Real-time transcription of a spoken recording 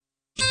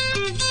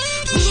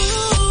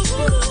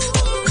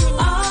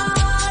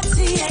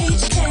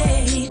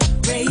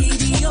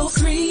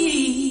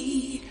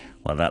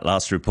Well, that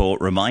last report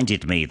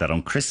reminded me that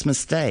on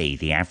Christmas Day,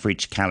 the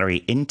average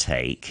calorie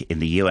intake in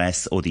the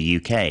US or the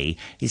UK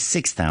is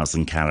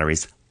 6,000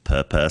 calories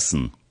per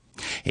person.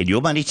 In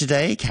Your Money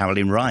Today,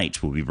 Carolyn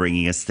Wright will be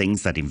bringing us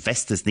things that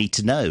investors need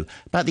to know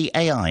about the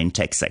AI and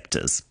tech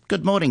sectors.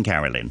 Good morning,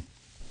 Carolyn.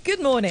 Good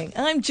morning.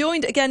 I'm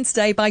joined again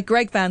today by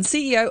Greg Van,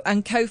 CEO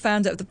and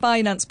co-founder of the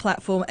finance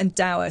platform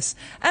Endowus.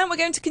 And we're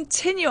going to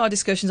continue our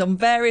discussions on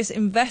various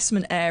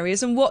investment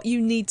areas and what you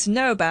need to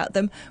know about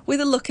them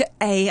with a look at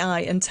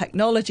AI and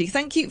technology.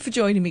 Thank you for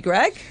joining me,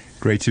 Greg.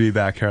 Great to be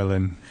back,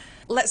 Carolyn.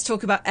 Let's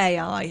talk about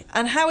AI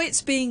and how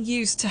it's being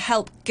used to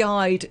help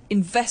guide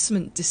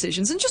investment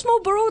decisions and just more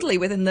broadly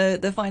within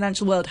the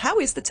financial world. How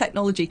is the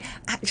technology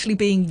actually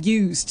being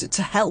used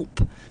to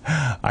help?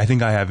 I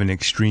think I have an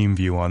extreme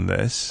view on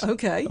this.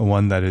 Okay.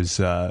 One that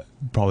is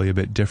probably a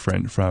bit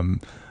different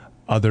from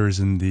others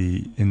in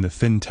the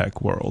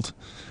fintech world.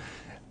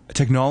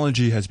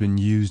 Technology has been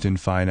used in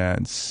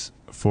finance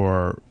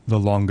for the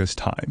longest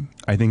time.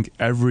 I think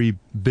every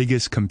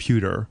biggest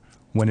computer,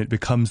 when it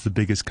becomes the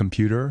biggest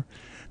computer,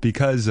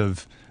 because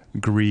of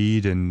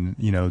greed and,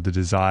 the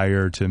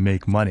desire to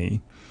make money,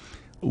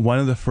 one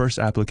of the first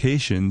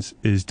applications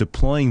is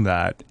deploying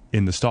that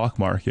in the stock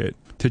market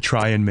to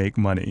try and make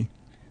money.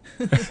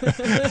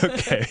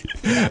 Okay.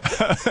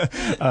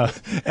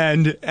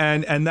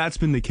 And that's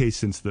been the case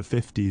since the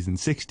 50s and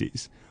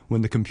 60s,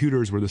 when the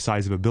computers were the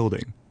size of a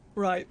building.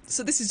 Right.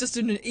 So this is just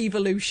an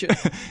evolution.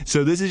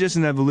 So this is just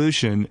an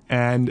evolution.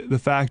 And the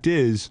fact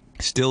is,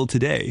 still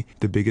today,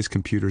 the biggest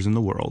computers in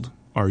the world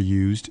are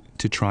used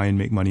to try and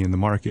make money in the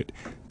market.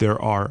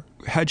 There are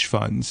hedge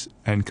funds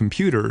and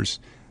computers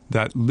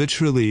that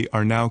literally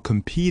are now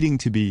competing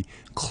to be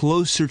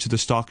closer to the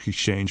stock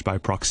exchange by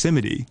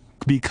proximity,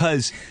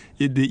 because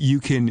you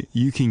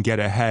can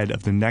get ahead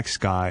of the next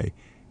guy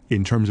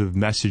in terms of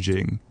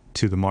messaging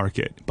to the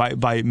market by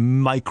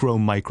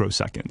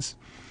microseconds.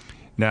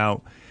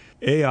 Now,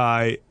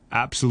 AI,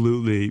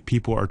 absolutely,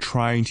 people are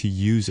trying to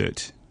use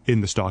it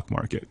in the stock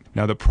market.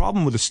 Now, the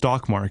problem with the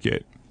stock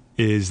market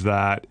is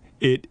that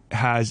it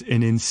has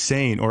an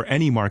insane, or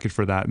any market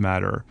for that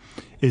matter,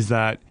 is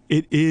that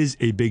it is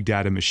a big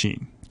data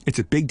machine. It's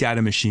a big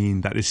data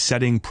machine that is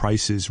setting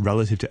prices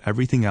relative to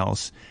everything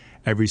else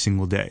every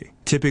single day.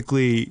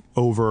 Typically,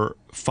 over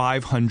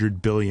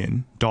 $500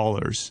 billion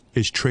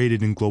is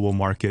traded in global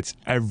markets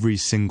every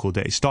single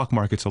day, stock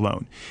markets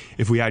alone.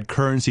 If we add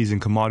currencies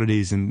and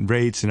commodities and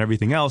rates and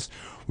everything else,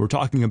 we're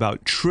talking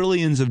about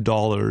trillions of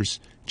dollars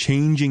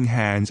changing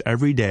hands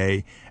every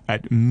day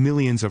at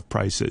millions of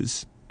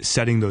prices,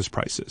 setting those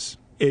prices.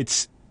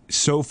 It's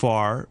so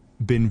far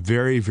been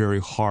very, very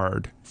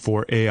hard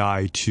for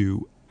AI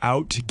to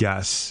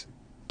outguess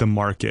the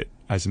market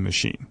as a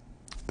machine,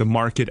 the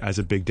market as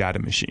a big data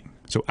machine.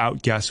 So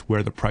outguess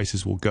where the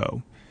prices will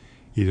go,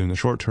 either in the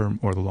short term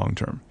or the long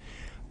term.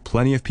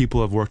 Plenty of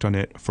people have worked on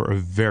it for a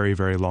very,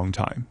 very long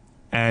time.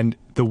 And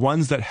the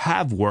ones that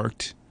have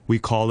worked, we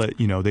call it,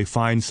 they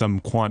find some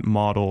quant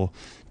model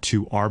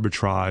to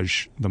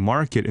arbitrage the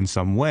market in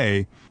some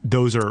way.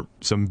 Those are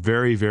some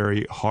very,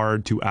 very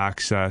hard to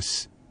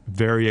access,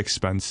 very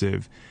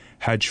expensive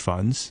hedge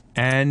funds.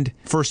 And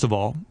first of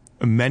all,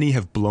 many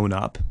have blown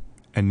up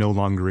and no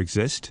longer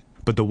exist.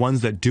 But the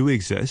ones that do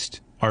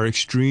exist are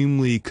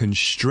extremely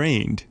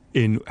constrained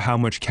in how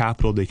much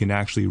capital they can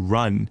actually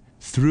run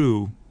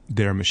through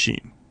their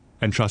machine.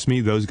 And trust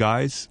me, those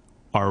guys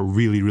are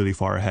really, really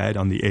far ahead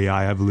on the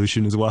AI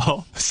evolution as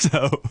well.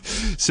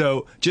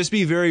 So just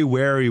be very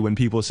wary when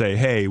people say,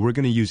 hey, we're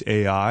going to use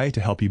AI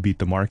to help you beat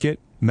the market.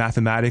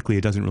 Mathematically,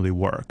 it doesn't really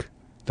work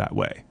that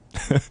way.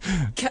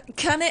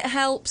 Can it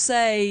help,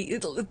 say,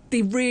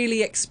 the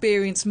really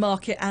experienced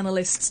market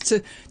analysts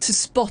to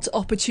spot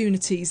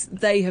opportunities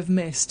they have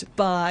missed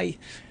by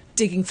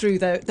digging through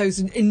those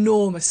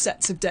enormous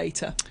sets of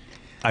data?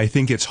 I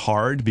think it's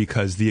hard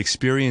because the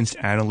experienced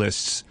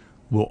analysts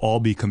will all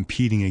be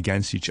competing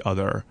against each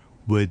other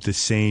with the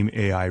same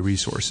AI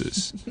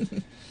resources.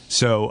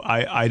 So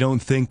I don't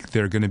think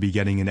they're going to be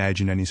getting an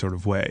edge in any sort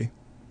of way.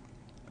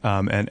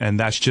 And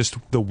that's just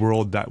the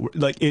world that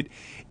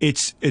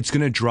it's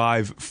going to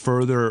drive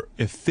further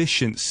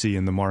efficiency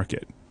in the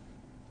market,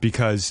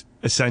 because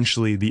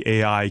essentially the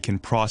AI can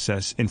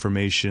process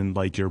information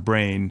like your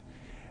brain,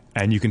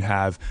 and you can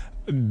have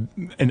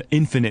an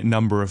infinite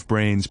number of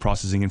brains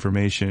processing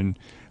information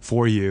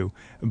for you,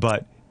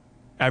 but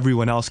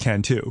everyone else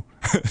can too.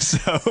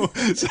 So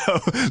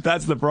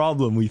that's the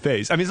problem we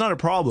face. I mean, it's not a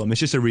problem, it's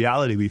just a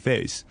reality we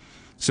face.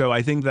 So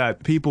I think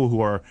that people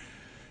who are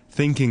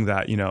thinking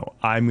that,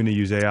 I'm going to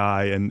use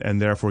AI and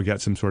therefore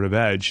get some sort of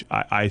edge,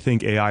 I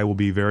think AI will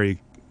be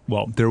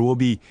there will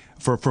be,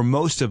 for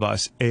most of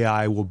us,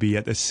 AI will be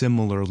at a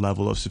similar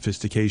level of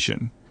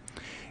sophistication.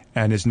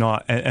 And is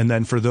not, and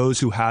then for those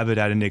who have it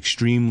at an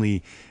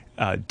extremely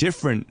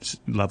different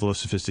level of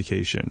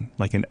sophistication,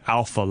 like an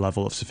alpha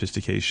level of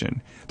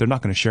sophistication, they're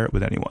not going to share it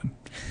with anyone.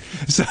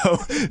 So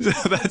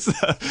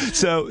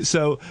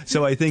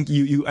I think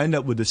you end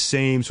up with the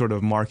same sort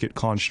of market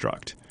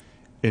construct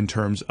in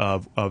terms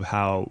of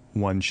how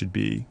one should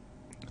be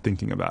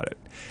thinking about it.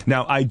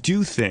 Now, I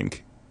do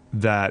think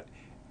that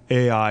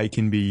AI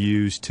can be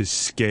used to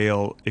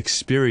scale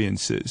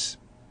experiences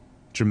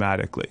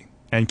dramatically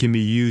and can be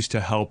used to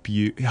help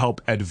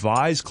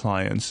advise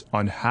clients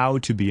on how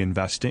to be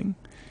investing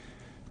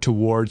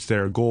towards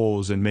their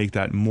goals and make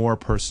that more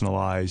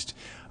personalized.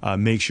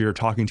 Make sure you're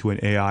talking to an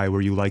AI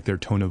where you like their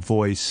tone of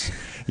voice,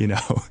 in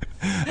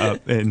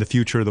the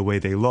future, the way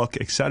they look,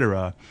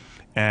 etc.,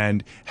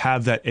 and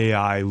have that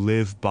AI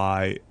live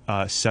by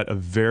a set of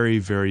very,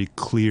 very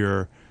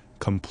clear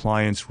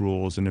compliance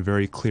rules and a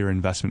very clear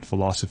investment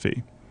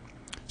philosophy.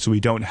 So we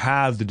don't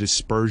have the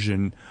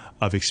dispersion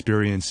of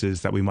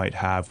experiences that we might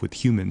have with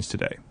humans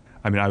today.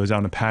 I mean, I was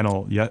on a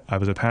panel.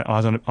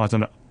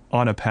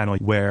 On a panel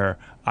where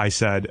I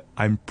said,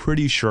 I'm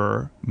pretty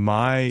sure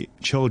my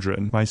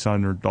children, my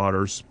son or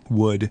daughters,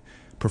 would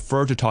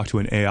prefer to talk to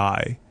an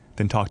AI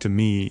than talk to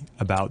me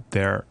about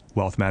their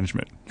wealth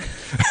management.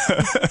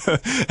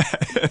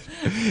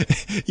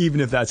 Even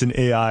if that's an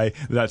AI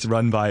that's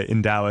run by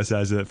Endowus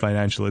as a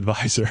financial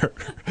advisor.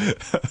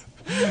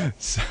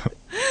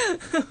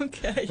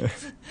 Okay.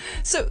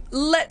 So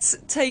let's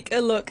take a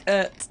look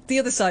at the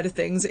other side of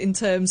things in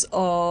terms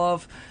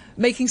of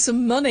making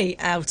some money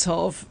out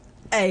of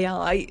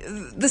AI.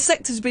 The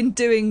sector's been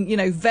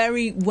doing,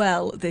 very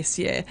well this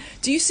year.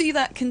 Do you see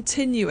that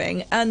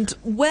continuing? And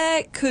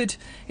where could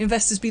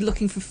investors be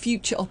looking for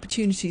future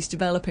opportunities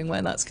developing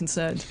where that's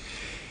concerned?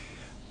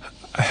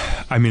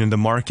 I mean, the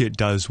market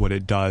does what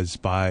it does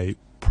by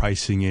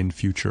pricing in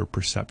future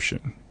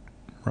perception,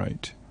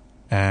 right?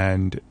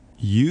 And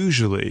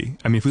usually,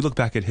 if we look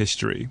back at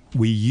history,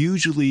 we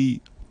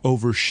usually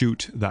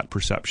overshoot that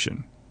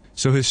perception.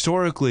 So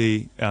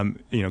historically,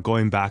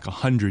 going back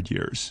 100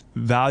 years,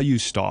 value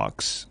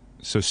stocks,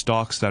 so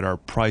stocks that are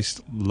priced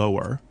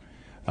lower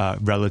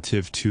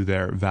relative to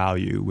their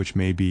value, which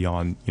may be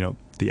on,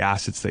 the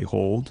assets they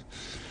hold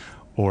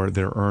or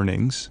their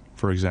earnings,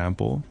 for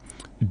example,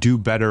 do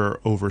better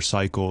over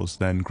cycles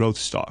than growth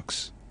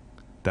stocks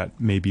that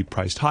may be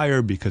priced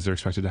higher because they're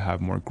expected to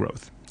have more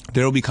growth.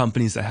 There will be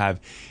companies that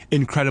have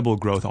incredible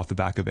growth off the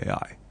back of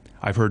AI.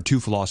 I've heard two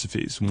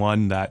philosophies.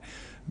 One, that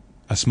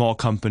a small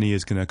company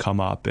is going to come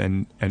up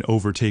and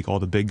overtake all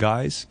the big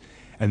guys.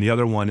 And the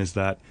other one is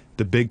that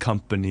the big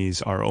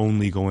companies are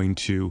only going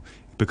to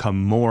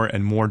become more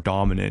and more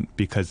dominant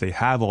because they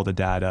have all the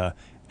data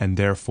and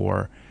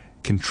therefore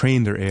can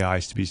train their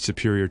AIs to be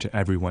superior to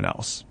everyone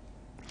else.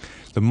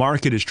 The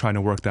market is trying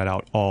to work that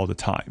out all the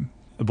time.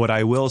 What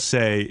I will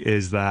say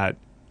is that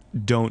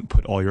don't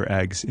put all your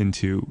eggs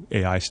into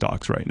AI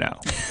stocks right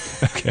now.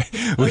 Okay.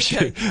 Which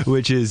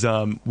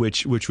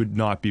would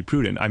not be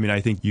prudent.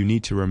 I think you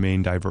need to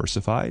remain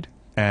diversified,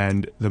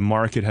 and the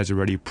market has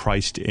already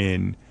priced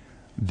in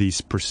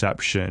this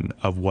perception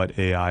of what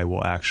AI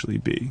will actually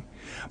be.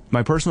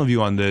 My personal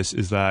view on this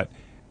is that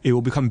it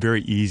will become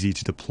very easy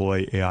to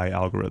deploy AI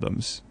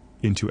algorithms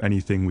into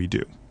anything we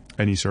do,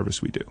 any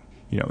service we do.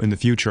 In the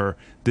future,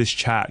 this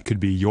chat could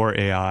be your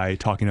AI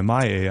talking to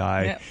my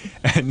AI, yep.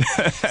 and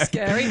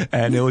Scary.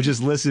 And it will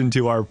just listen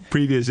to our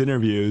previous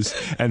interviews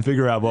and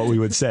figure out what we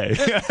would say.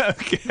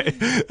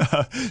 Okay,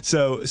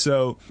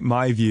 so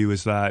my view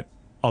is that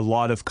a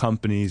lot of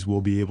companies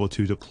will be able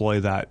to deploy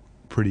that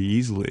pretty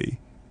easily,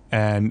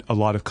 and a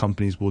lot of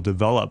companies will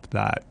develop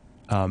that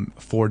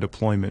for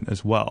deployment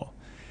as well.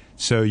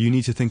 So you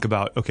need to think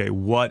about, okay,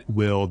 what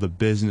will the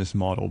business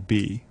model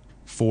be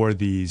for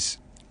these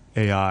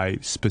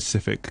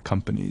AI-specific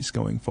companies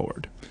going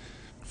forward?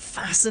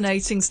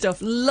 Fascinating stuff.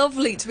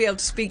 Lovely to be able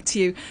to speak to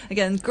you.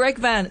 Again, Greg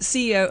Van,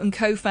 CEO and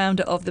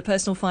co-founder of the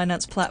personal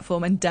finance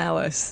platform Endowus.